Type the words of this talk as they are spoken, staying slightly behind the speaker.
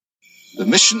The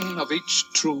mission of each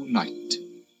true knight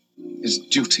is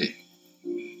duty.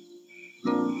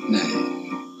 Nay,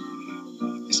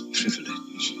 is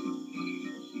privilege.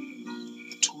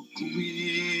 To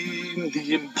dream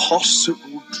the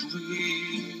impossible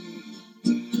dream,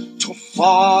 to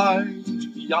fight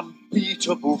the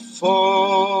unbeatable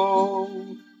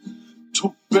foe,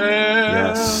 to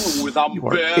bear with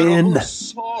unbearable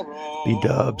sorrow.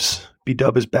 B-Dubs.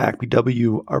 B-Dub is back.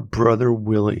 B-W, our brother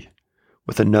Willie,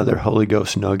 with another Holy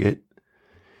Ghost nugget.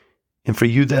 And for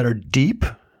you that are deep,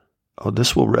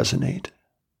 this will resonate.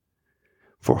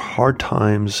 For hard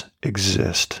times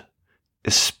exist,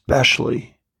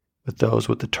 especially with those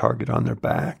with the target on their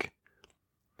back.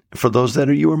 For those that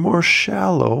you are more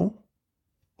shallow,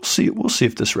 we'll see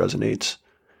if this resonates.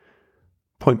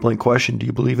 Point blank question, do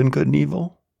you believe in good and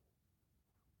evil?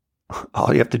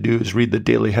 All you have to do is read the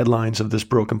daily headlines of this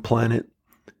broken planet.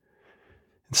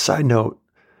 And side note,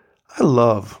 I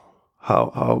love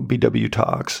how BW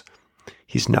talks.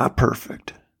 He's not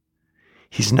perfect.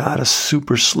 He's not a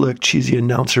super slick, cheesy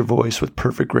announcer voice with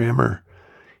perfect grammar.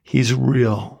 He's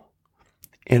real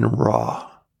and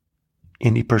raw,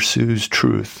 and he pursues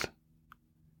truth.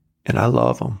 And I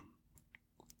love him.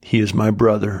 He is my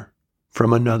brother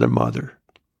from another mother,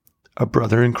 a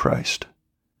brother in Christ.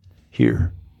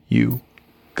 Here you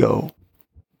go.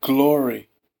 Glory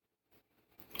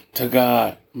to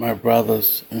God, my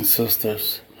brothers and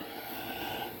sisters.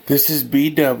 This is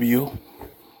BW,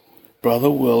 Brother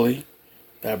Willie,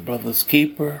 that brother's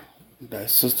keeper, that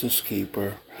sister's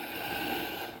keeper.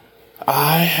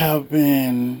 I have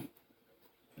been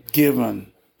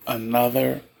given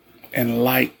another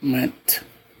enlightenment,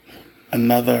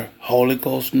 another Holy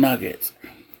Ghost nugget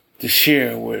to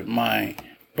share with my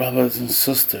brothers and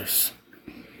sisters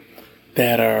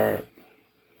that are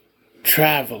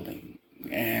traveling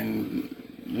and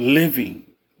living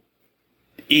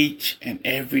each and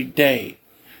every day,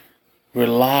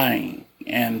 relying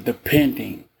and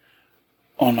depending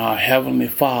on our Heavenly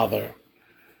Father,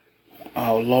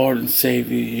 our Lord and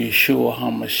Savior, Yeshua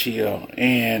HaMashiach,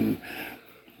 and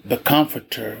the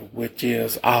Comforter, which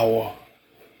is our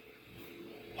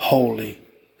Holy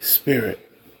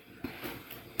Spirit.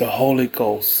 The Holy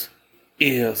Ghost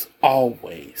is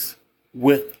always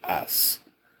with us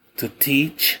to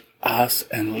teach us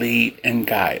and lead and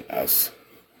guide us.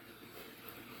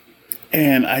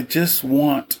 And I just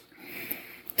want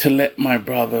to let my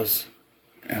brothers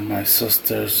and my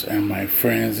sisters and my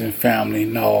friends and family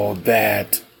know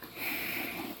that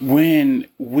when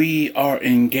we are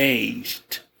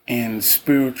engaged in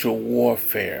spiritual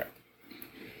warfare,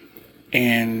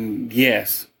 and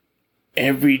yes,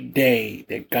 every day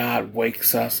that God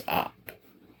wakes us up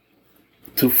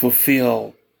to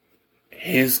fulfill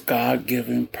His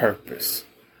God-given purpose,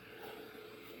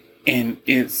 and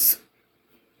it's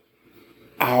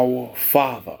our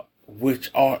Father which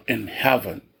art in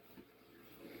heaven.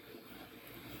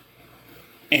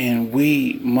 And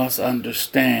we must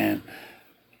understand,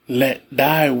 let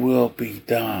thy will be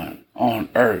done on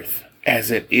earth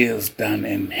as it is done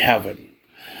in heaven.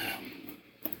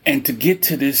 And to get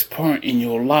to this point in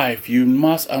your life, you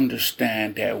must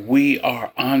understand that we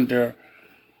are under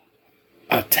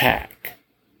attack,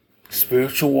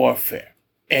 spiritual warfare,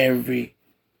 every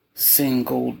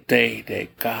single day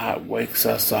that God wakes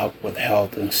us up with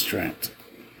health and strength.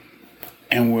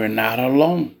 And we're not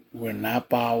alone. We're not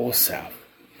by ourselves.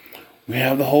 We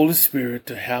have the Holy Spirit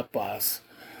to help us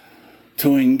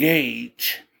to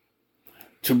engage,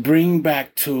 to bring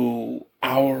back to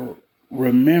our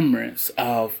remembrance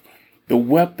of the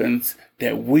weapons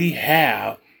that we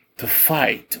have to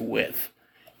fight with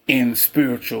in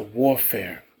spiritual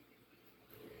warfare.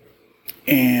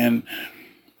 And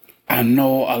I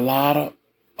know a lot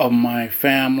of my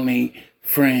family,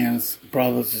 friends,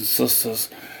 brothers and sisters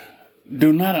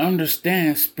do not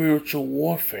understand spiritual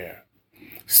warfare.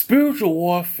 Spiritual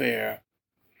warfare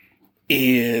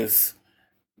is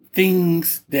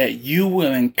things that you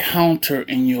will encounter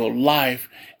in your life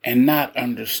and not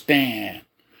understand.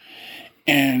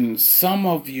 And some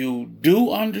of you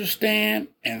do understand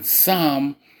and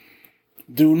some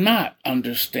do not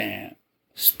understand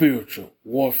spiritual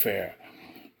warfare.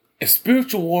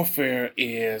 Spiritual warfare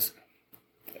is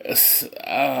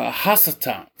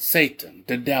Hasatan, Satan,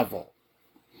 the devil.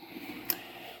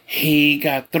 He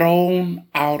got thrown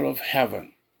out of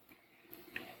heaven.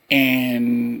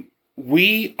 And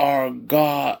we are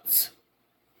God's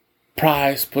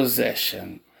prized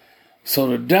possession. So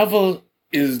the devil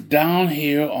is down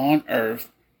here on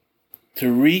earth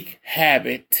to wreak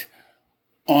havoc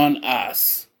on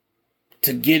us,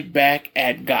 to get back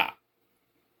at God.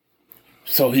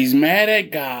 So he's mad at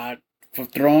God for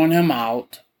throwing him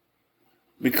out.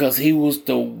 because he was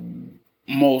the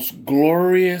most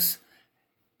glorious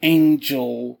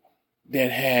angel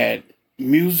that had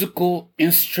musical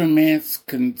instruments,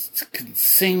 can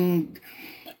sing.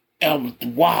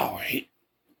 Wow,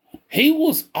 he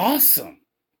was awesome.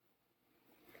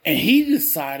 And he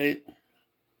decided,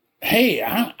 hey,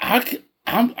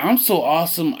 I'm so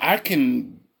awesome, I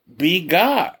can be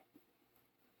God.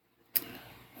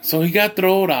 So he got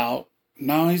thrown out.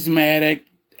 Now he's mad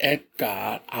at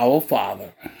God, our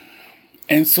Father.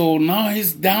 And so now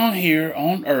he's down here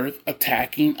on earth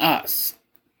attacking us.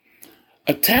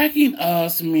 Attacking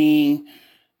us means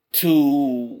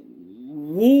to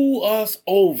woo us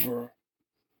over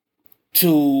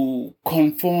to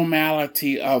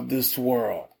conformality of this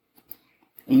world.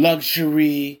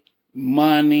 Luxury,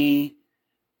 money,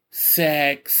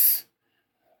 sex,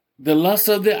 the lust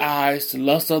of the eyes, the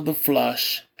lust of the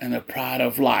flesh, and the pride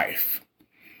of life.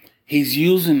 He's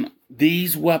using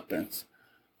these weapons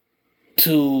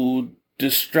to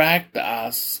distract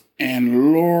us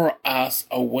and lure us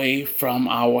away from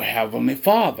our Heavenly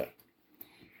Father.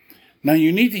 Now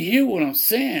you need to hear what I'm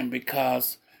saying,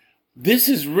 because this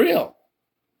is real.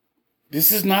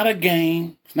 This is not a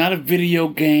game. It's not a video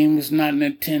game. It's not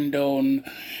Nintendo.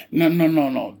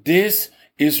 No. This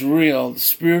is real. The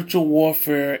spiritual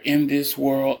warfare in this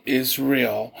world is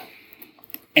real.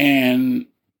 And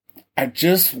I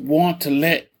just want to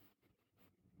let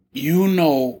you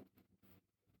know,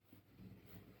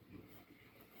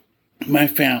 my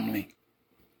family,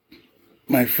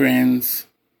 my friends,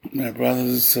 my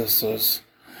brothers and sisters,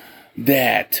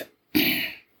 that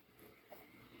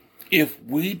if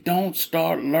we don't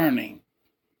start learning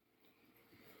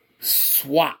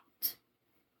SWAT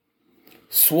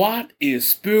is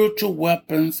spiritual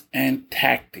weapons and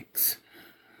tactics.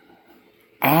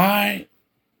 I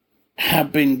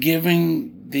have been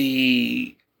given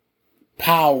the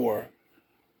power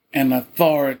and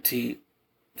authority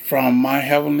from my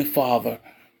Heavenly Father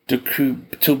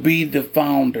to be the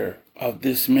founder of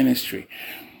this ministry.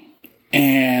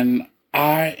 And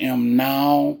I am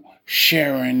now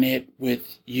sharing it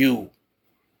with you.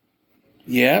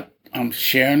 Yep, I'm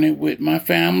sharing it with my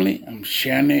family. I'm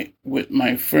sharing it with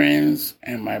my friends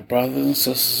and my brothers and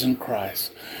sisters in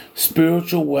Christ.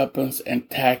 Spiritual weapons and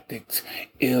tactics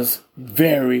is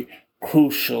very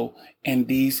crucial in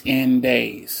these end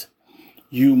days.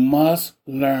 You must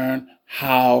learn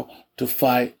how to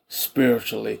fight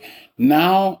spiritually.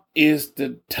 Now is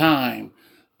the time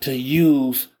to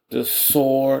use the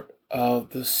sword of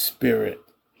the Spirit.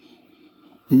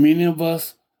 Many of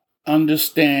us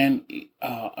understand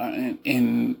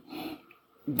in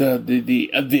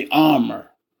the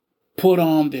armor. Put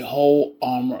on the whole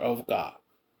armor of God.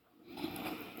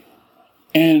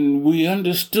 And we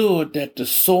understood that the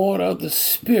sword of the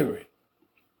Spirit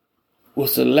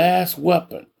was the last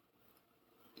weapon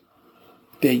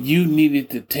that you needed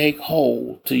to take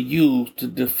hold to use to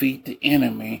defeat the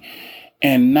enemy.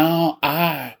 And now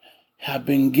I have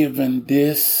been given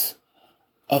this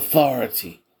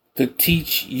authority to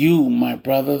teach you, my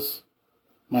brothers,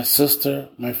 my sister,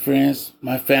 my friends,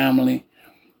 my family.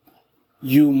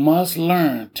 You must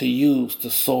learn to use the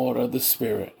sword of the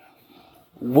Spirit.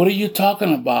 What are you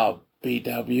talking about,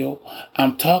 BW?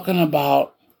 I'm talking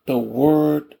about the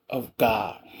Word of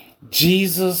God.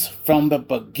 Jesus, from the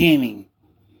beginning,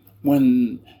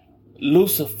 when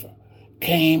Lucifer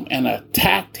came and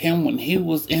attacked him when he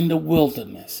was in the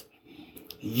wilderness,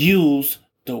 used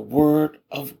the Word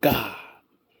of God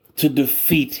to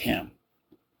defeat him.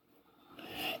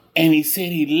 And he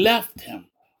said he left him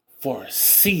for a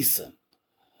season.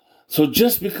 So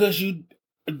just because you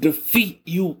defeat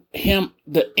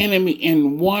the enemy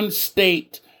in one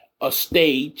stage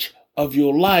of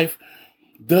your life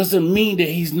doesn't mean that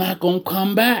he's not going to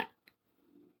come back.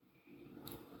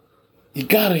 You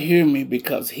got to hear me,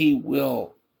 because he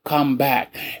will come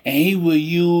back, and he will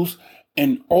use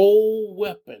an old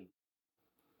weapon,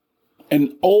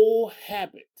 an old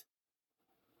habit,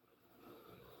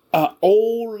 an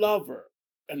old lover,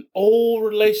 an old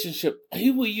relationship.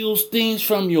 He will use things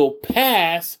from your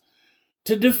past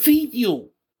to defeat you.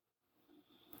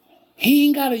 He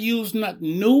ain't got to use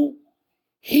nothing new.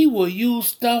 He will use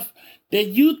stuff that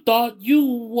you thought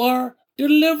you were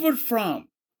delivered from.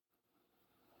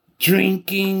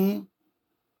 Drinking,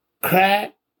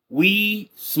 crack,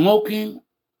 weed, smoking,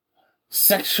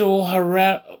 sexual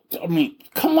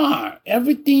harassment. Come on.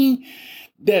 Everything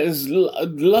that is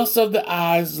lust of the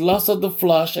eyes, lust of the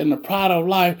flesh, and the pride of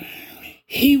life,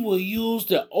 he will use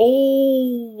the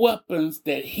old weapons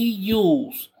that he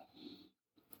used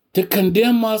to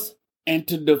condemn us and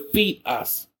to defeat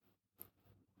us.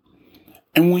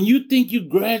 And when you think you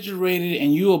graduated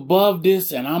and you above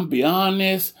this and I'm beyond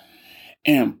this,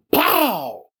 and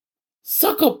pow,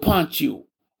 sucker punch you.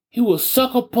 He will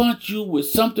sucker punch you with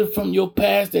something from your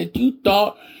past that you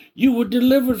thought you were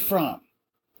delivered from.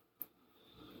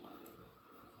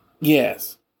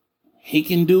 Yes, he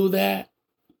can do that.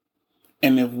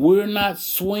 And if we're not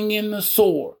swinging the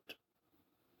sword,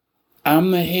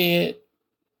 I'm the head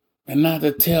and not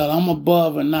the tail. I'm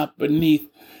above and not beneath.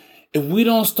 If we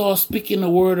don't start speaking the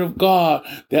word of God,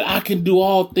 that I can do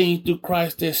all things through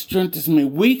Christ that strengthens me,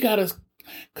 we got to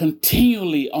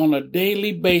continually on a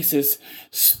daily basis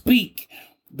speak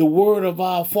the word of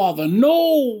our Father.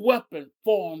 No weapon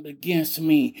formed against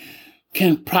me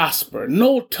can prosper.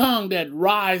 No tongue that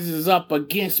rises up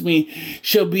against me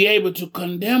shall be able to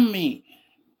condemn me.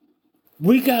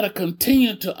 We got to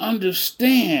continue to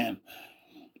understand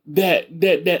that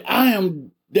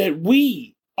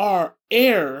we are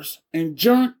heirs and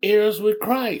joint heirs with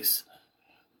Christ.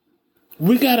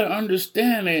 We got to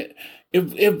understand that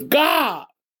if God,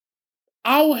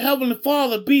 our Heavenly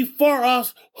Father, be for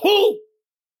us, who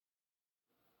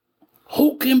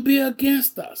can be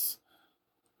against us?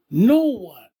 No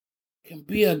one can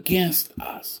be against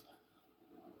us.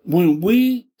 When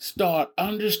we start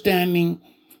understanding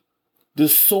the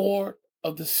sword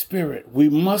of the Spirit, we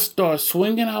must start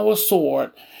swinging our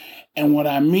sword. And what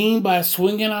I mean by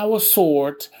swinging our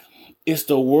sword is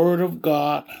the word of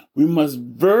God. We must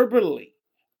verbally,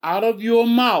 out of your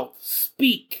mouth,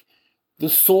 speak the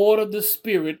sword of the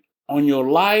Spirit on your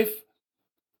life,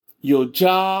 your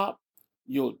job,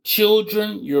 your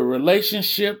children, your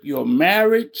relationship, your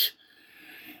marriage.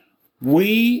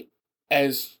 We,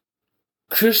 as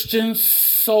Christian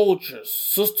soldiers,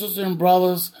 sisters and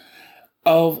brothers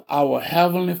of our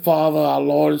Heavenly Father, our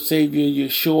Lord and Savior,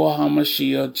 Yeshua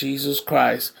HaMashiach, Jesus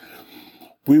Christ,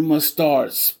 we must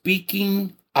start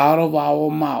speaking out of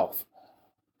our mouth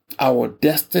our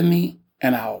destiny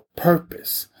and our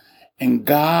purpose and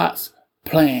God's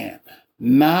plan.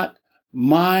 Not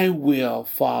my will,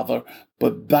 Father,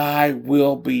 but thy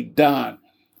will be done.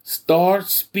 Start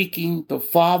speaking the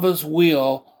Father's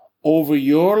will over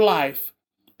your life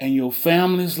and your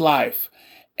family's life,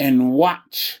 and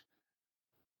watch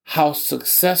how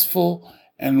successful,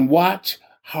 and watch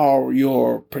how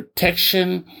your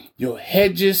protection, your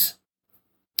hedges,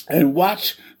 and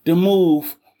watch the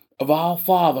move of our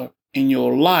Father in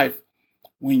your life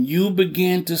when you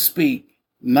begin to speak,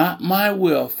 not my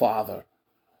will, Father,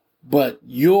 but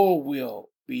your will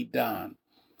be done.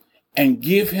 And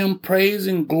give him praise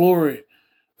and glory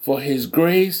for his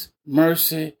grace,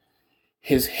 mercy,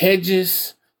 his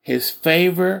hedges, his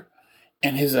favor,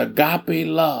 and his agape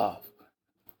love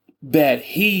that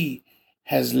he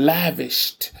has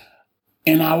lavished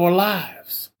in our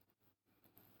lives.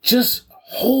 Just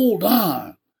hold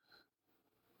on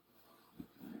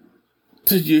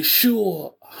to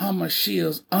Yeshua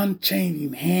HaMashiach's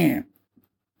unchanging hand.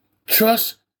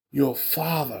 Trust your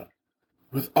Father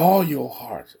with all your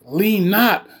heart. Lean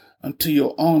not unto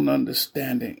your own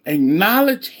understanding.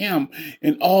 Acknowledge him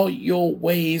in all your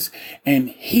ways, and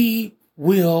he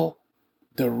will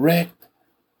direct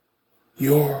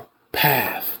your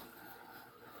path.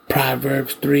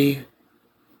 Proverbs 3,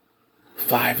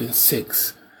 5, and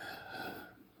 6.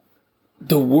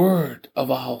 The word of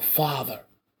our Father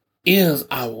is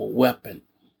our weapon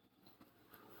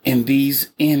in these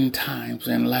end times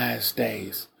and last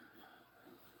days.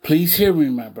 Please hear me,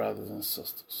 my brothers and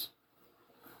sisters.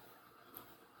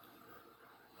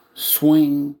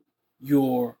 Swing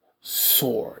your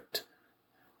sword.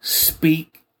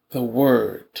 Speak the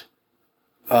word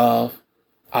of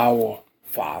our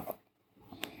Father.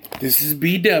 This is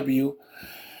BW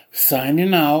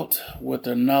signing out with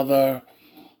another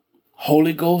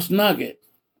Holy Ghost nugget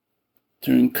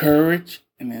to encourage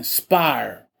and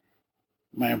inspire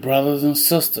my brothers and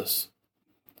sisters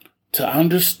to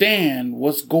understand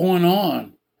what's going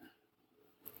on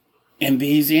in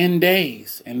these end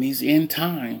days and these end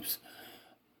times,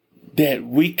 that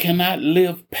we cannot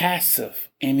live passive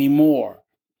anymore.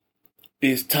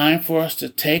 It's time for us to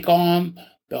take on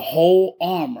the whole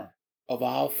armor of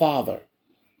our Father.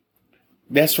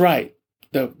 That's right.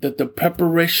 The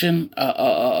preparation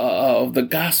of the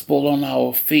gospel on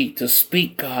our feet to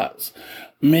speak God's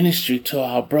ministry to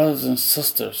our brothers and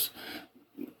sisters,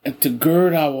 and to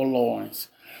gird our loins,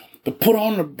 to put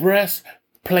on the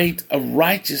breastplate of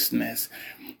righteousness,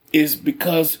 is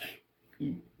because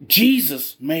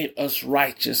Jesus made us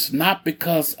righteous, not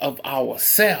because of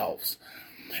ourselves.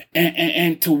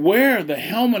 And to wear the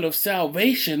helmet of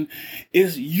salvation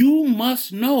is, you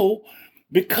must know,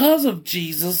 because of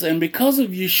Jesus and because of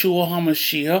Yeshua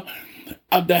HaMashiach,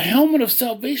 the helmet of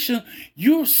salvation,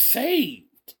 you're saved.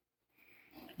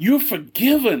 You're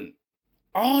forgiven.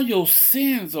 All your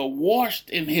sins are washed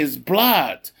in his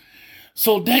blood.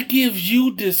 So that gives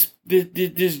you this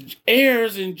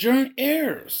heirs and joint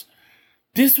heirs.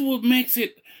 This is what makes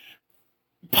it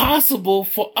possible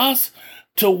for us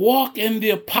to walk in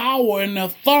the power and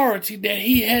authority that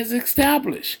he has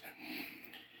established.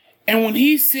 And when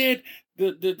he said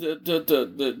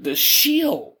the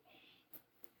shield,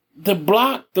 the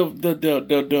block,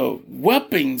 the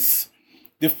weapons,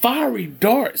 the fiery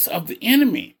darts of the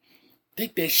enemy,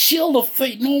 take that shield of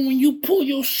faith. Knowing when you pull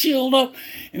your shield up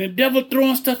and the devil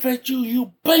throwing stuff at you,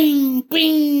 you bing,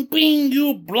 bing, bing,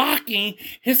 you're blocking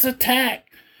his attack.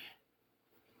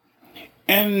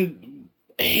 And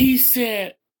he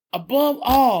said, above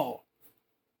all,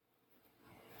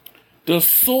 the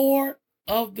sword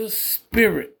of the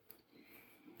Spirit.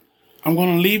 I'm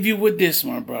going to leave you with this,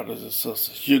 my brothers and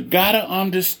sisters. You got to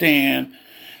understand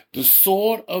the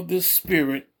sword of the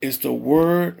Spirit is the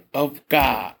word of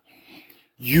God.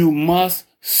 You must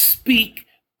speak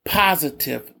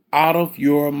positive out of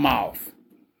your mouth.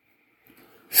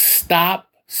 Stop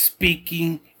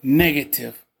speaking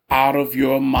negative out of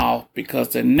your mouth, because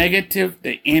the negative,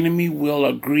 the enemy will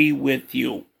agree with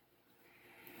you.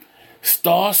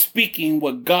 Start speaking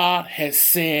what God has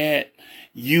said.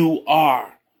 You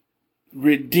are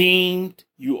redeemed.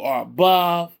 You are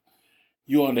above.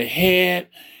 You are the head.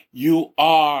 You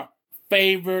are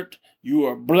favored. You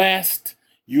are blessed.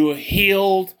 You are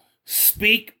healed.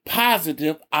 Speak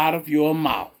positive out of your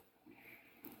mouth.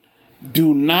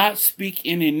 Do not speak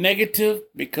any negative,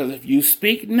 because if you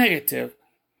speak negative,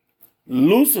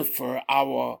 Lucifer,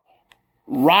 our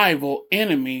rival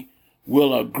enemy,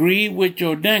 will agree with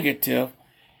your negative.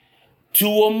 2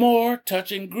 or more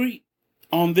touch and agree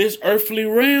on this earthly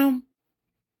realm,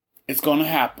 it's going to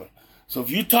happen. So if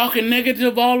you're talking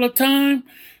negative all the time,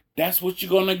 that's what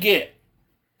you're going to get.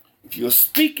 If you're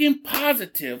speaking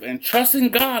positive and trusting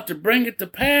God to bring it to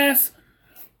pass,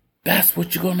 that's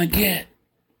what you're going to get.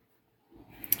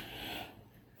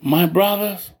 My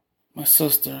brothers, my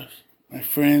sisters, my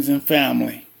friends and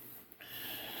family,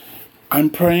 I'm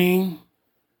praying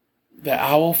that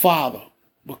our Father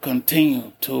will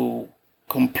continue to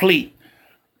complete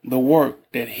the work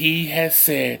that he has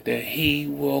said that he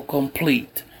will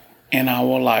complete in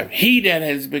our life. He that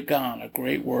has begun a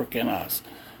great work in us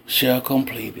shall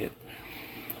complete it.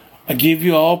 I give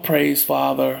you all praise,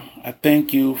 Father. I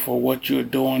thank you for what you're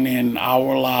doing in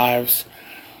our lives.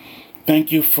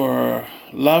 Thank you for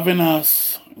loving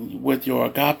us with your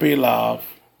agape love.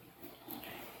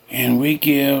 And we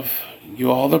give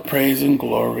you all the praise and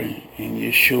glory in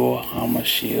Yeshua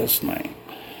HaMashiach's name.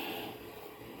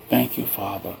 Thank you,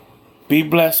 Father. Be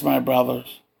blessed, my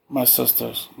brothers, my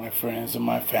sisters, my friends, and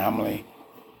my family.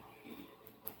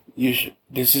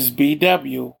 This is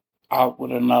BW, out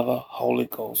with another Holy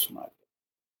Ghost night.